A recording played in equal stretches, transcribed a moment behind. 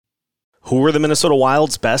Who are the Minnesota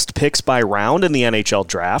Wild's best picks by round in the NHL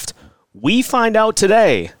draft? We find out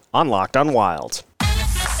today on Locked on Wild.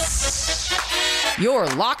 You're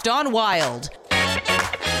Locked on Wild.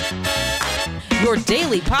 Your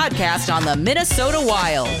daily podcast on the Minnesota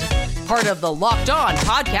Wild. Part of the Locked On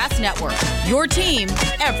Podcast Network. Your team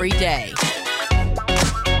every day.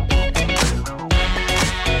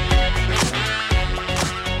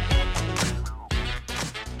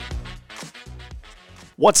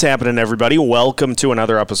 What's happening, everybody? Welcome to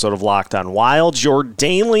another episode of Locked on Wild, your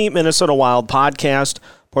daily Minnesota Wild podcast,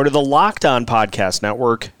 part of the Locked On Podcast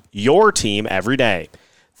Network, your team every day.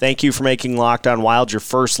 Thank you for making Locked on Wild your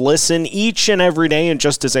first listen each and every day. And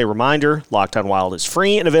just as a reminder, Locked on Wild is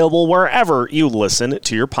free and available wherever you listen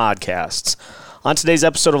to your podcasts. On today's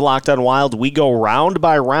episode of Locked on Wild, we go round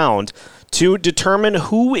by round to determine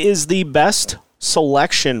who is the best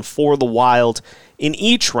selection for the Wild in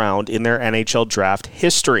each round in their NHL draft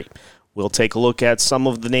history. We'll take a look at some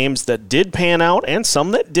of the names that did pan out and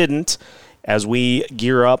some that didn't as we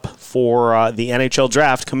gear up for the NHL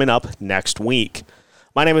draft coming up next week.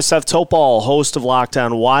 My name is Seth Topal, host of Locked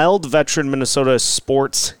on Wild, veteran Minnesota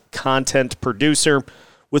sports content producer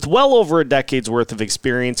with well over a decade's worth of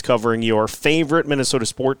experience covering your favorite Minnesota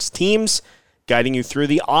sports teams, guiding you through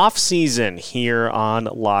the offseason here on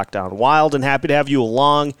Locked on Wild, and happy to have you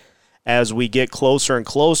along as we get closer and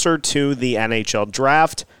closer to the NHL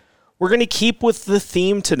draft. We're going to keep with the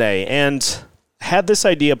theme today, and had this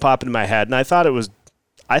idea pop into my head, and I thought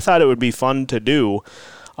it would be fun to do,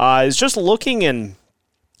 is just looking and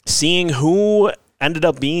seeing who ended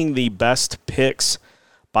up being the best picks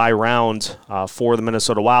by round for the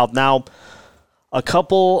Minnesota Wild. Now, a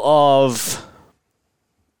couple of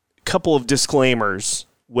disclaimers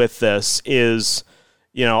with this is,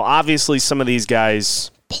 obviously some of these guys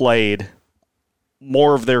played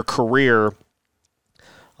more of their career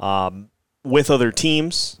with other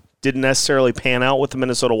teams, didn't necessarily pan out with the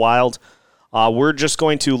Minnesota Wild. We're just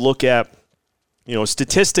going to look at,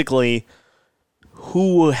 statistically,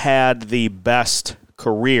 who had the best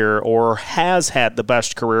career or has had the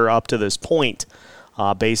best career up to this point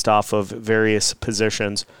based off of various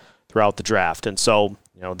positions throughout the draft. And so,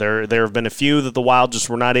 there have been a few that the Wild just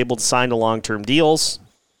were not able to sign to long-term deals.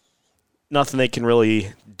 Nothing they can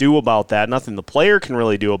really do about that. Nothing the player can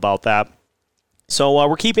really do about that. So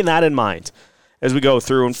we're keeping that in mind as we go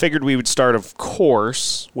through and figured we would start, of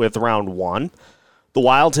course, with round one. The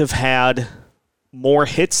Wild have had more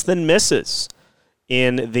hits than misses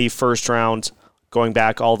in the first round, going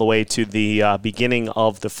back all the way to the beginning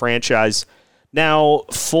of the franchise. Now,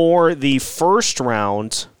 for the first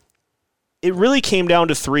round, it really came down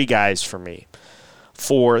to three guys for me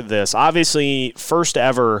for this. Obviously, first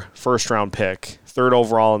ever first-round pick, third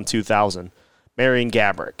overall in 2000, Marian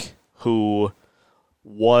Gaborik, who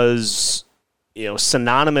was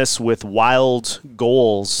synonymous with Wild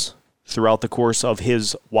goals throughout the course of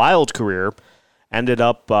his Wild career, ended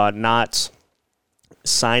up not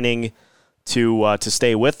signing to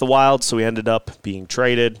stay with the Wild, so he ended up being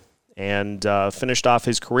traded and finished off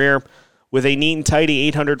his career with a neat and tidy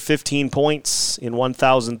 815 points in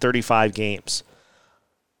 1,035 games.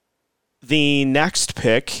 The next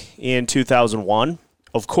pick in 2001,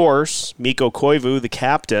 of course, Mikko Koivu, the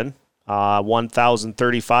captain,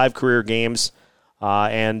 1,035 career games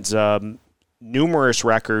and numerous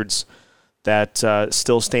records that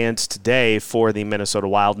still stands today for the Minnesota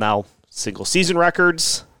Wild. Now, single-season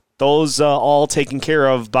records, those all taken care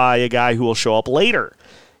of by a guy who will show up later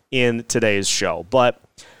in today's show. But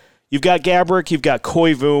you've got Gaborik, you've got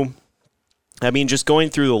Koivu. Just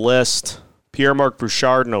going through the list, Pierre-Marc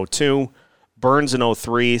Bouchard in 2002, Burns in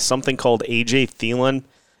 2003, something called A.J. Thielen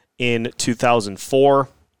in 2004.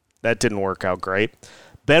 That didn't work out great.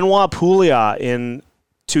 Benoit Pouliot in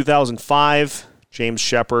 2005, James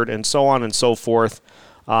Shepard, and so on and so forth.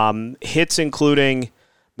 Hits including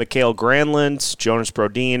Mikael Granlund, Jonas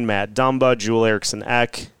Brodin, Matt Dumba, Joel Eriksson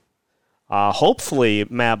Ek, hopefully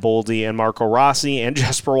Matt Boldy and Marco Rossi and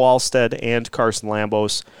Jesper Wallstedt and Carson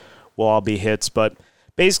Lambos will all be hits. But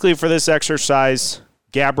basically for this exercise,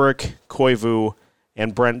 Gaborik, Koivu,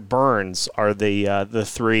 and Brent Burns are the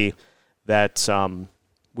three that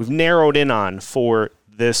we've narrowed in on for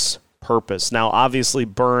this purpose. Now, obviously,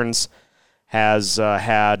 Burns has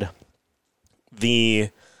had the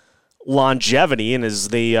longevity and is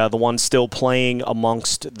the one still playing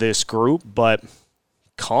amongst this group, but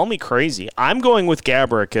call me crazy. I'm going with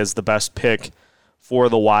Gaborik as the best pick for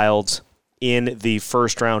the Wild in the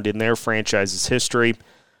first round in their franchise's history.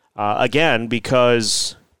 Again,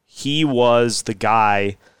 because he was the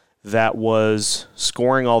guy that was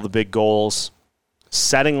scoring all the big goals,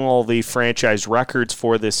 setting all the franchise records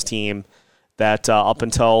for this team, that up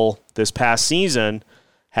until this past season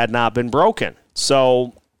had not been broken.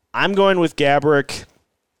 So I'm going with Gaborik.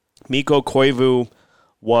 Mikko Koivu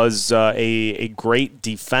was a great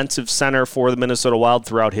defensive center for the Minnesota Wild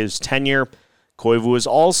throughout his tenure. Koivu is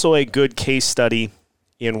also a good case study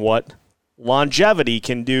in what longevity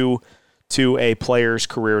can do to a player's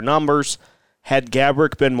career numbers. Had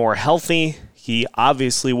Gaborik been more healthy, he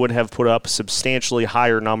obviously would have put up substantially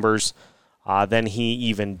higher numbers than he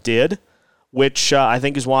even did, which I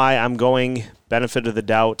think is why I'm going benefit of the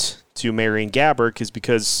doubt to Marian Gaborik, is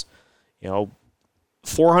because,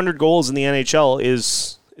 400 goals in the NHL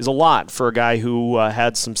is a lot for a guy who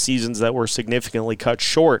had some seasons that were significantly cut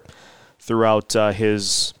short throughout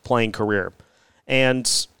his playing career.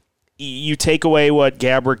 And you take away what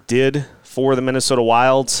Gaborik did for the Minnesota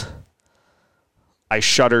Wild, I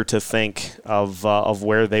shudder to think of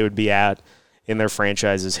where they would be at in their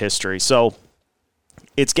franchise's history. So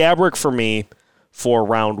it's Gaborik for me for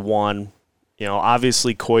round one.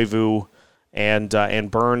 Obviously Koivu and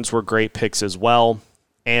Burns were great picks as well.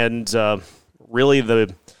 And really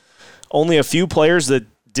only a few players that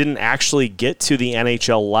didn't actually get to the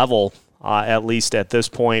NHL level, at least at this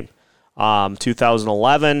point.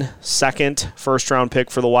 2011, second first-round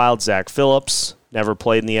pick for the Wild, Zach Phillips, never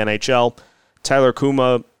played in the NHL. Tyler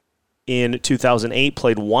Kuma in 2008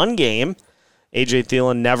 played one game. A.J.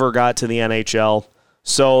 Thielen never got to the NHL.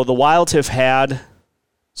 So the Wild have had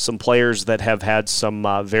some players that have had some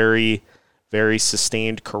very, very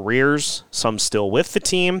sustained careers, some still with the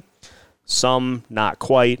team, some not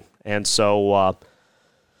quite. And so,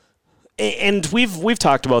 and we've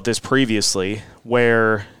talked about this previously,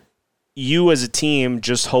 where you as a team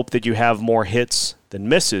just hope that you have more hits than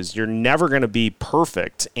misses. You're never going to be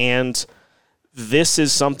perfect. And this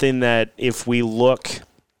is something that if we look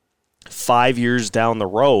 5 years down the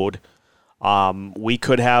road, we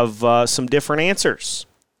could have some different answers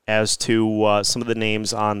as to some of the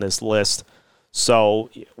names on this list. So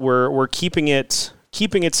we're keeping it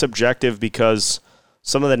subjective because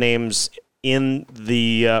some of the names in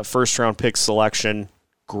the first round pick selection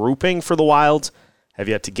grouping for the Wild have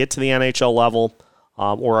yet to get to the NHL level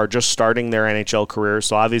or are just starting their NHL career.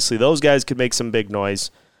 So obviously those guys could make some big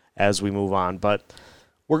noise as we move on. But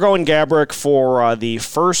we're going Gaborik for the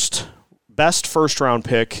best first-round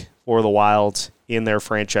pick for the Wild in their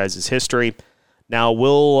franchise's history. Now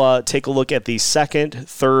we'll take a look at the second,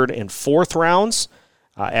 third, and fourth rounds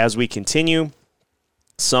as we continue.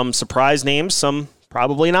 Some surprise names, some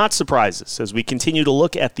probably not surprises, as we continue to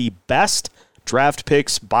look at the best draft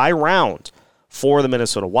picks by round for the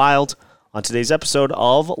Minnesota Wild on today's episode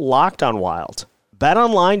of Locked on Wild.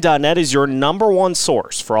 BetOnline.net is your number one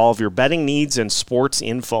source for all of your betting needs and sports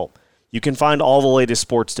info. You can find all the latest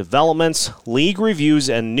sports developments, league reviews,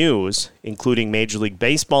 and news, including Major League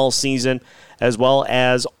Baseball season, as well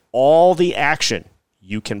as all the action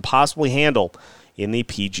you can possibly handle in the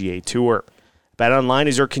PGA Tour. BetOnline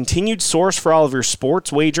is your continued source for all of your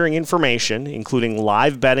sports wagering information, including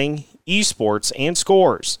live betting, esports, and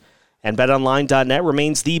scores. And BetOnline.net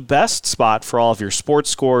remains the best spot for all of your sports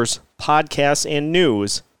scores, podcasts, and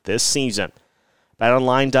news this season.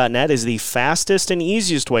 BetOnline.net is the fastest and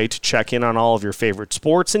easiest way to check in on all of your favorite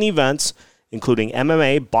sports and events, including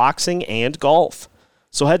MMA, boxing, and golf.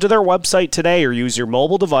 So head to their website today or use your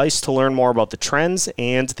mobile device to learn more about the trends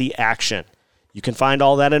and the action. You can find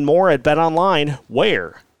all that and more at BetOnline,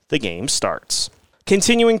 where the game starts.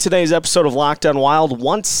 Continuing today's episode of Locked on Wild,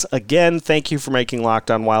 once again, thank you for making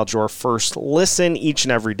Locked on Wild your first listen each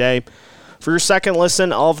and every day. For your second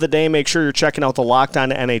listen of the day, make sure you're checking out the Locked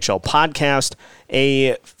on NHL podcast,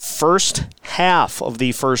 a first half of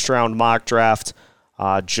the first round mock draft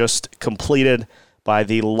just completed by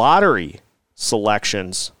the lottery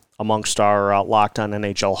selections amongst our Locked on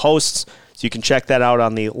NHL hosts. So you can check that out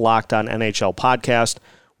on the Locked on NHL podcast,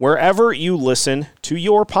 wherever you listen to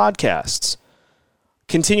your podcasts.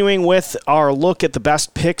 Continuing with our look at the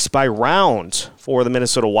best picks by round for the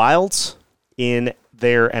Minnesota Wild in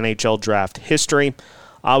their NHL draft history,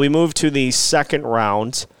 we move to the second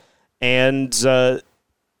round, and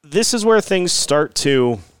this is where things start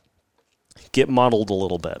to get muddled a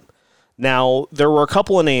little bit. Now, there were a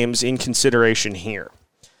couple of names in consideration here.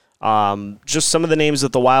 Just some of the names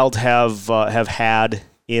that the Wild have had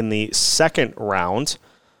in the second round.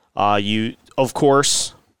 Of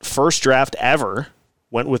course, first draft ever,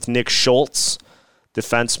 went with Nick Schultz,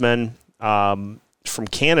 defenseman from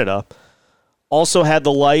Canada. Also had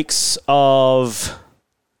the likes of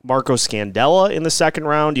Marco Scandella in the second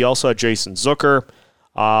round. You also had Jason Zucker,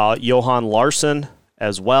 Johan Larsson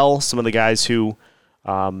as well. Some of the guys who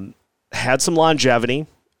had some longevity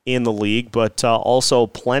in the league, but also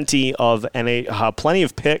plenty of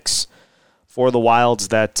picks for the Wilds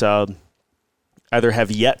that either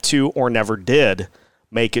have yet to or never did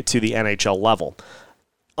make it to the NHL level.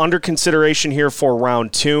 Under consideration here for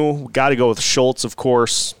round 2, got to go with Schultz, of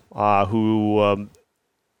course, who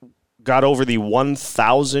got over the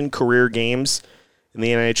 1,000 career games in the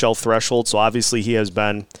NHL threshold. So obviously he has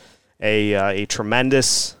been a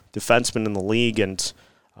tremendous defenseman in the league and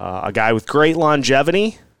a guy with great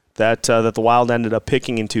longevity that the Wild ended up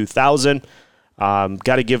picking in 2000.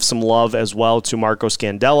 Got to give some love as well to Marco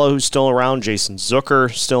Scandella, who's still around, Jason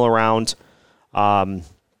Zucker still around.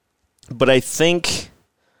 But I think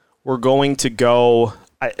we're going to go.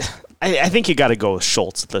 I think you got to go with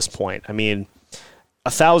Schultz at this point. I mean,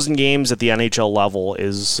 1,000 games at the NHL level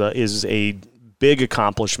is a big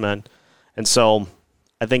accomplishment, and so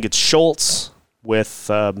I think it's Schultz with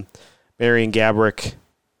Marian Gaborik,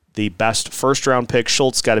 the best first-round pick.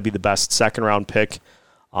 Schultz got to be the best second-round pick.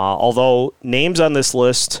 Although names on this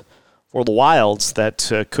list for the Wilds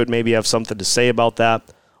that could maybe have something to say about that.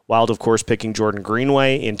 Wild, of course, picking Jordan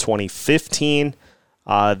Greenway in 2015.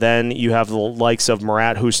 Then you have the likes of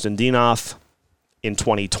Marat Hustendinov in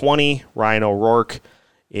 2020, Ryan O'Rourke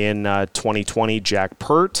in 2020, Jack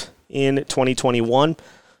Pert in 2021.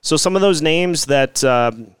 So some of those names that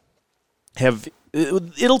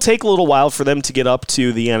it'll take a little while for them to get up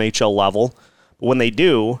to the NHL level. But when they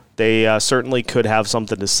do, they certainly could have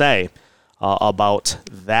something to say about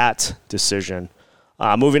that decision.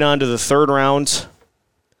 Moving on to the third round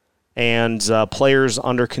and players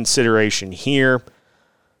under consideration here.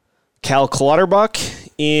 Cal Clutterbuck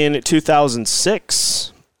in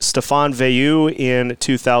 2006, Stéphane Veilleux in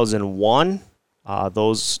 2001.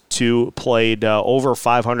 Those two played over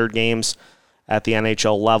 500 games at the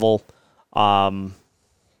NHL level.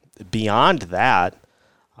 Beyond that,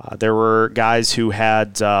 there were guys who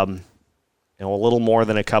had a little more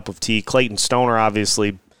than a cup of tea. Clayton Stoner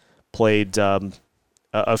obviously played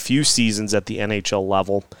a few seasons at the NHL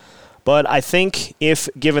level. But I think if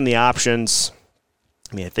given the options,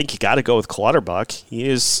 I think you got to go with Clutterbuck. He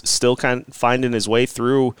is still kind of finding his way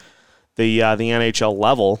through the NHL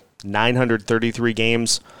level. 933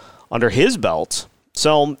 games under his belt.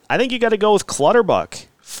 So I think you got to go with Clutterbuck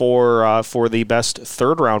for the best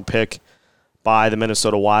third-round pick by the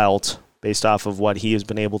Minnesota Wild based off of what he has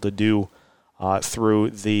been able to do through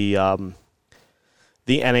the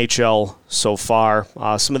NHL so far.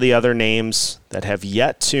 Some of the other names that have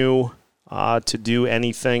yet to do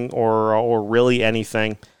anything or really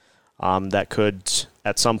anything that could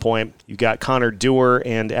at some point. You got Connor Dewar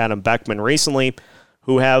and Adam Beckman recently,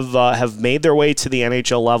 who have made their way to the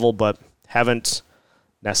NHL level, but haven't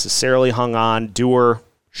necessarily hung on. Dewar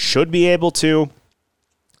should be able to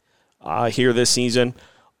here this season.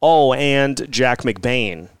 Oh, and Jack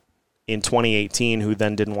McBain in 2018, who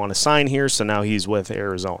then didn't want to sign here, so now he's with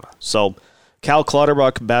Arizona. So Cal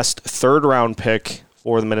Clutterbuck, best third-round pick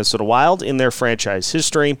for the Minnesota Wild in their franchise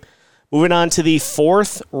history. Moving on to the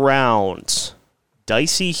fourth round.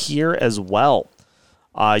 Dicey here as well.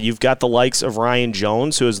 You've got the likes of Ryan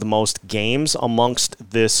Jones, who has the most games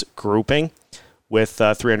amongst this grouping with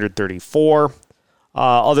 334.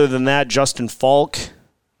 Other than that, Justin Falk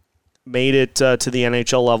made it to the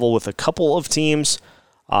NHL level with a couple of teams.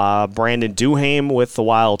 Brandon Duhaime with the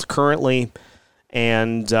Wild currently.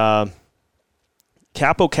 And Kaapo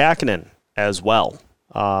Kähkönen as well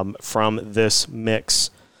from this mix.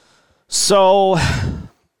 So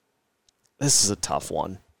this is a tough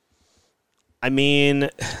one. I mean,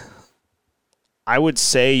 I would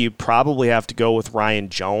say you probably have to go with Ryan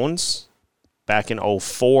Jones back in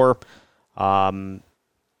 2004.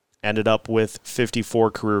 Ended up with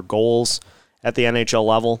 54 career goals at the NHL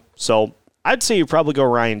level. So I'd say you probably go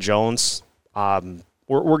Ryan Jones.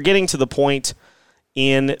 We're getting to the point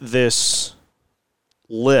in this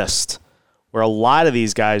list where a lot of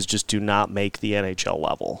these guys just do not make the NHL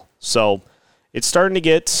level. So it's starting to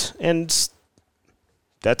get, and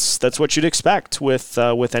that's what you'd expect with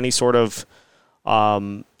any sort of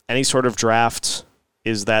draft,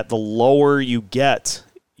 is that the lower you get,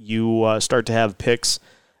 you start to have picks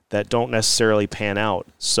that don't necessarily pan out.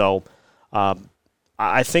 So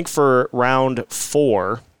I think for round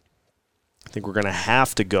 4, I think we're going to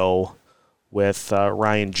have to go with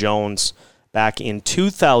Ryan Jones back in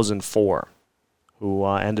 2004, who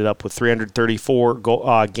ended up with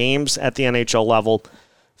 334 games at the NHL level,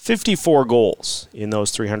 54 goals in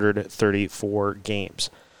those 334 games.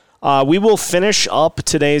 We will finish up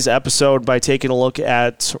today's episode by taking a look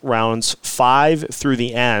at rounds 5 through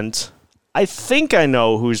the end. I think I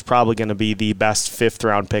know who's probably going to be the best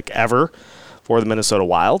fifth-round pick ever for the Minnesota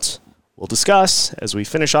Wild. We'll discuss as we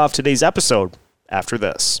finish off today's episode after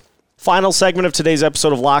this. Final segment of today's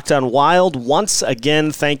episode of Locked On Wild. Once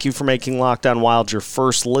again, thank you for making Locked On Wild your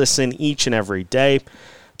first listen each and every day.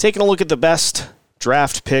 Taking a look at the best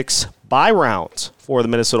draft picks by round for the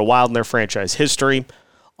Minnesota Wild in their franchise history.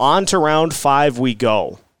 On to round 5 we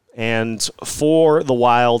go. And for the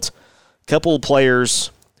Wild, a couple of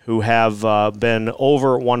players who have been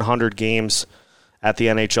over 100 games at the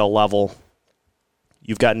NHL level.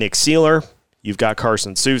 You've got Nick Seeler, you've got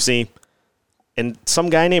Carson Soucy, and some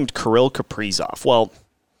guy named Kirill Kaprizov. Well,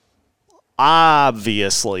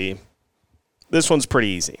 obviously, this one's pretty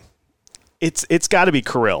easy. It's got to be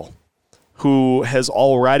Kirill, who has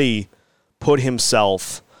already put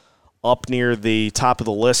himself up near the top of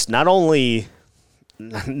the list, not only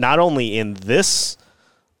in this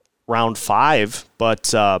round 5, but,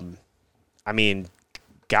 got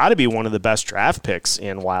to be one of the best draft picks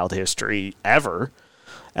in Wild history ever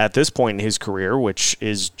at this point in his career, which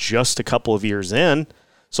is just a couple of years in.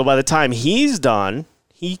 So by the time he's done,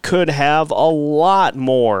 he could have a lot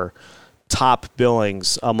more top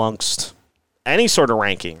billings amongst any sort of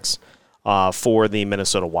rankings for the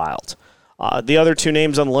Minnesota Wild. The other two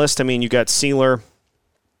names on the list, you got Seeler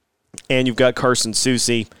and you've got Carson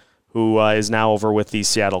Soucy, who is now over with the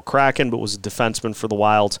Seattle Kraken, but was a defenseman for the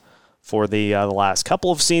Wild for the last couple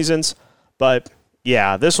of seasons. But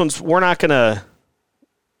yeah, this one's we're not gonna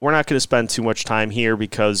spend too much time here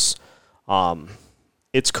because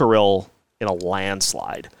it's Kirill in a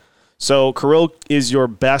landslide. So Kirill is your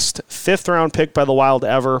best 5th round pick by the Wild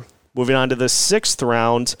ever. Moving on to the 6th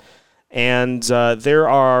round, and there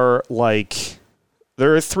are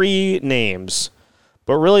 3 names,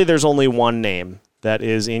 but really there's only one name that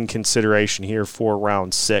is in consideration here for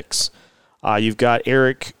round 6. You've got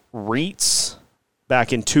Eric Reitz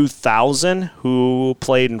back in 2000, who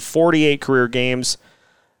played in 48 career games.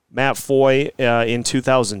 Matt Foy in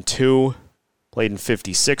 2002 played in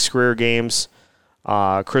 56 career games.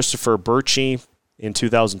 Christopher Berchi in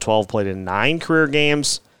 2012 played in 9 career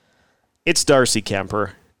games. It's Darcy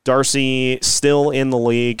Kuemper. Darcy, still in the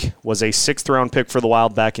league, was a 6th round pick for the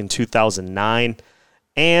Wild back in 2009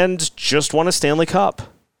 and just won a Stanley Cup.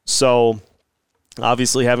 So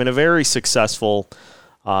obviously having a very successful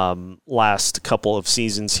last couple of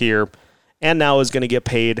seasons here, and now is going to get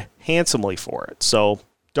paid handsomely for it. So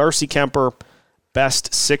Darcy Kuemper,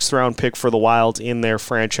 best 6th round pick for the Wild in their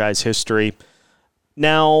franchise history.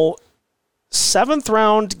 Now, 7th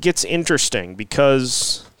round gets interesting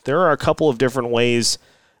because there are a couple of different ways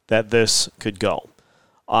that this could go.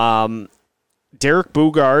 Derek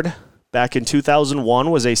Boogaard, back in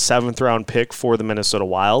 2001, was a 7th round pick for the Minnesota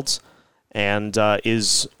Wilds and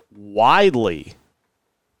is widely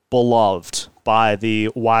beloved by the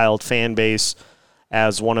Wild fan base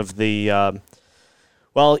as one of the,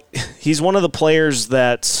 he's one of the players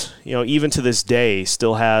that, even to this day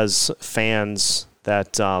still has fans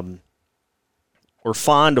that were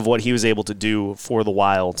fond of what he was able to do for the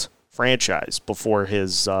Wild franchise before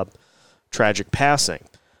his tragic passing.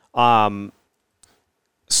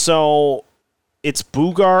 So it's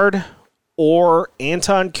Boogaard or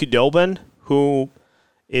Anton Khudobin, who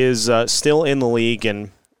is still in the league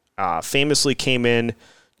and famously came in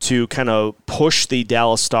to kind of push the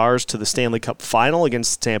Dallas Stars to the Stanley Cup final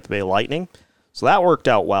against the Tampa Bay Lightning. So that worked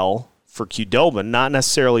out well for Khudobin, not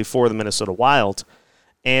necessarily for the Minnesota Wild.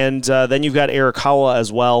 And then you've got Erik Haula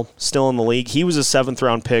as well, still in the league. He was a 7th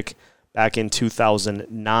round pick back in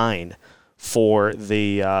 2009 for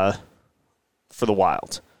the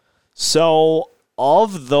Wild. So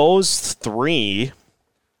of those 3,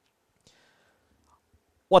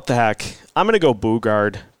 what the heck? I'm going to go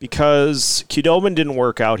Boogaard because Khudobin didn't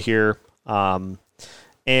work out here, and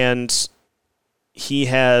he's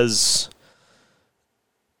had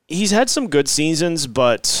some good seasons,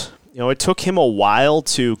 but it took him a while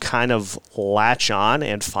to kind of latch on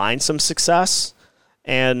and find some success.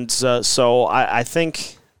 And so I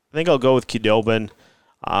think I'll go with Khudobin.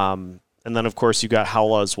 And then, of course, you got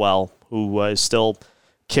Haula as well, who is still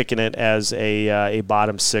kicking it as a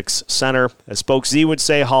bottom 6 center. As Spoke Z would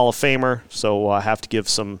say, Hall of Famer. So I have to give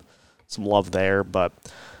some love there. But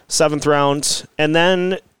 7th round. And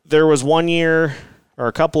then there was one year or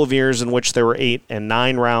a couple of years in which there were 8 and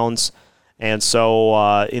 9 rounds. And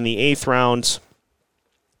so in the 8th round,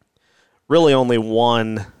 really only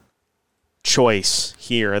one choice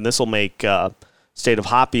here. And this will make State of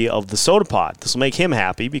Hoppy of the Soda Pod. This will make him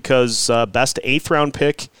happy because best 8th round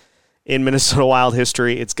pick in Minnesota Wild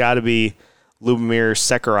history, it's got to be Lubomir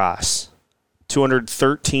Sekeraas.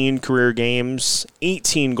 213 career games,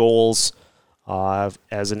 18 goals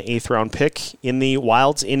as an 8th round pick in the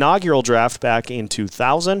Wild's inaugural draft back in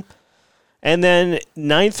 2000. And then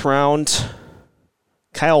 9th round,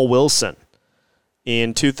 Kyle Wilson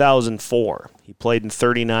in 2004. He played in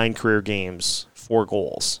 39 career games, 4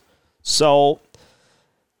 goals. So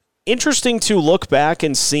interesting to look back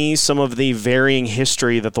and see some of the varying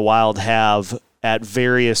history that the Wild have at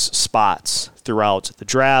various spots throughout the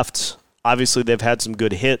draft. Obviously, they've had some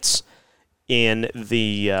good hits in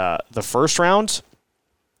the first round,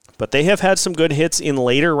 but they have had some good hits in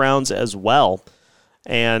later rounds as well.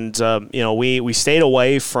 And we stayed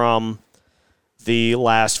away from the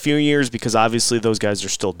last few years because obviously those guys are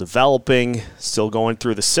still developing, still going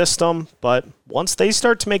through the system. But once they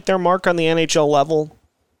start to make their mark on the NHL level,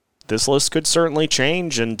 this list could certainly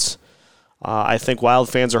change. And I think Wild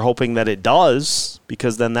fans are hoping that it does,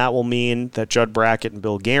 because then that will mean that Judd Brackett and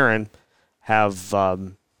Bill Guerin have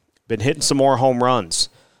been hitting some more home runs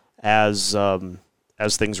as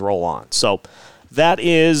things roll on. So that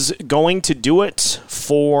is going to do it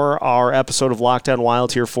for our episode of Locked On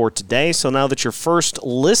Wild here for today. So now that your first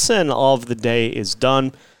listen of the day is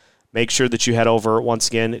done, make sure that you head over once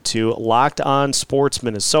again to Locked On Sports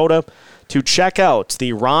Minnesota to check out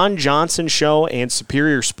the Ron Johnson Show and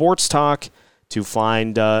Superior Sports Talk, to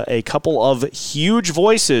find a couple of huge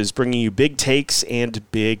voices bringing you big takes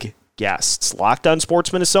and big guests. Locked On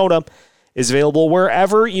Sports Minnesota is available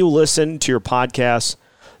wherever you listen to your podcasts.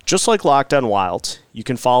 Just like Locked On Wild, you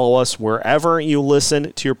can follow us wherever you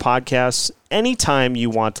listen to your podcasts anytime you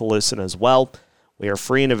want to listen as well. We are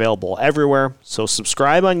free and available everywhere, so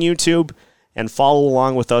subscribe on YouTube and follow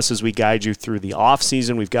along with us as we guide you through the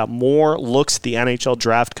offseason. We've got more looks at the NHL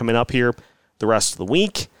draft coming up here the rest of the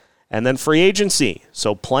week, and then free agency.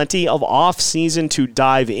 So plenty of offseason to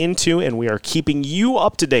dive into, and we are keeping you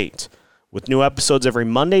up to date with new episodes every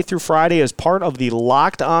Monday through Friday as part of the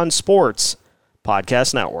Locked On Sports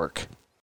Podcast Network.